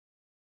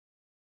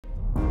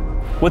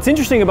What's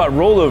interesting about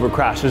rollover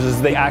crashes is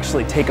they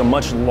actually take a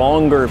much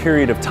longer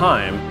period of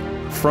time.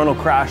 Frontal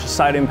crash,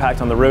 side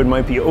impact on the road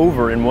might be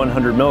over in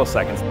 100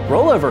 milliseconds.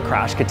 Rollover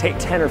crash could take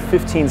 10 or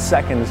 15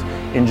 seconds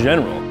in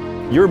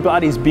general. Your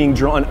body's being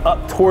drawn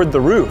up toward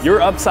the roof.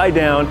 You're upside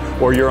down,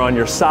 or you're on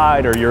your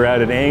side, or you're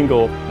at an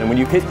angle, and when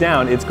you hit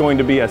down, it's going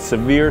to be a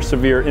severe,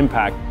 severe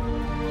impact.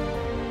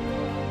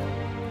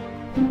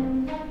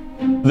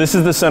 This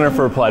is the Center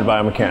for Applied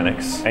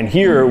Biomechanics, and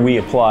here we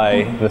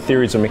apply the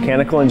theories of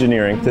mechanical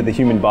engineering to the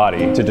human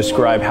body to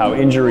describe how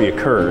injury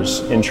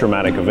occurs in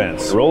traumatic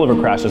events. Rollover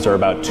crashes are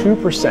about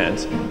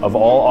 2% of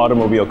all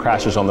automobile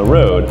crashes on the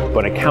road,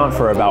 but account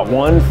for about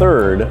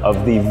 1/3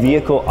 of the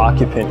vehicle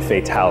occupant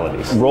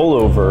fatalities.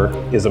 Rollover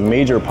is a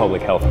major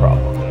public health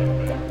problem.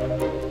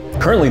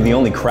 Currently, the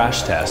only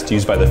crash test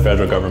used by the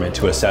federal government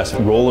to assess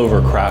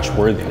rollover crash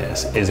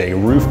worthiness is a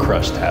roof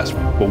crush test.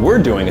 What we're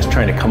doing is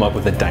trying to come up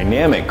with a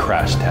dynamic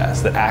crash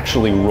test that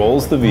actually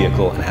rolls the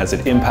vehicle and has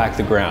it impact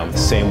the ground the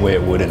same way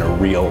it would in a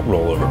real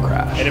rollover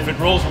crash. And if it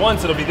rolls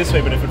once, it'll be this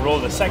way, but if it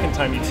rolled a second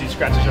time, you'd see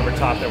scratches over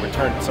top that would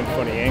turn some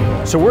funny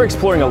angle. So we're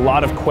exploring a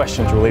lot of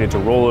questions related to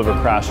rollover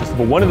crashes,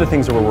 but one of the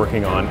things that we're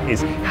working on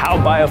is how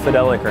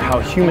biofidelic or how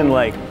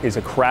human-like is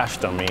a crash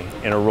dummy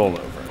in a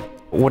rollover.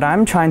 What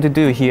I'm trying to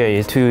do here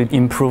is to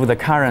improve the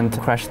current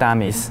crash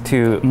dummies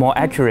to more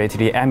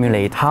accurately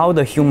emulate how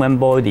the human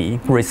body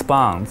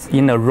responds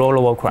in a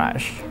rollover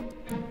crash.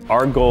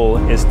 Our goal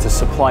is to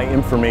supply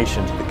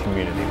information to the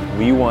community.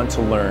 We want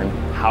to learn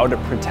how to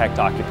protect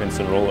occupants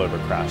in rollover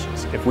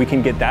crashes. If we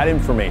can get that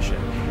information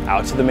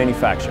out to the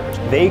manufacturers,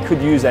 they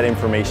could use that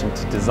information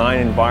to design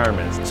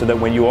environments so that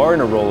when you are in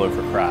a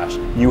rollover crash,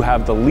 you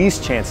have the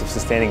least chance of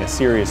sustaining a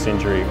serious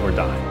injury or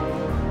dying.